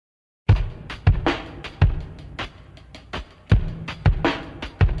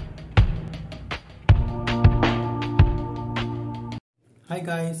Hi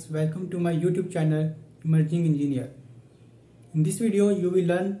guys, welcome to my YouTube channel Emerging Engineer. In this video you will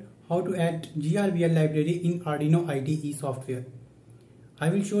learn how to add Grbl library in Arduino Ide software. I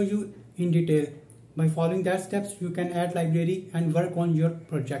will show you in detail. By following that steps you can add library and work on your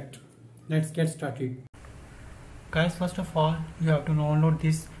project. Let's get started. Guys, first of all you have to download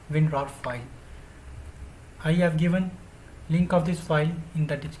this WinRAR file. I have given link of this file in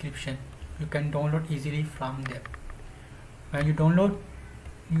the description. You can download easily from there. When you download,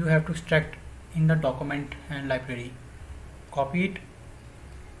 you have to extract in the document and library. Copy it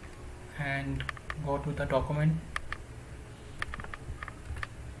and go to the document.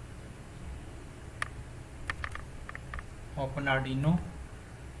 Open Arduino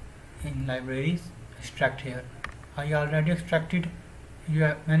in libraries, extract here. I already extracted.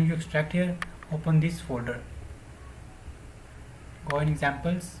 When you extract here, open this folder. Go in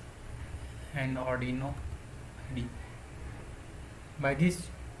examples and Arduino Ide. By this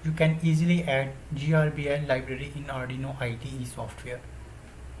you can easily add Grbl library in Arduino Ide software.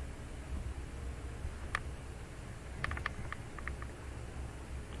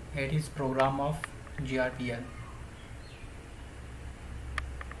 Here is program of Grbl.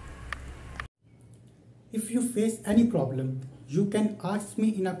 If you face any problem, you can ask me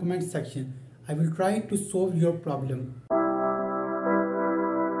in a comment section. I will try to solve your problem.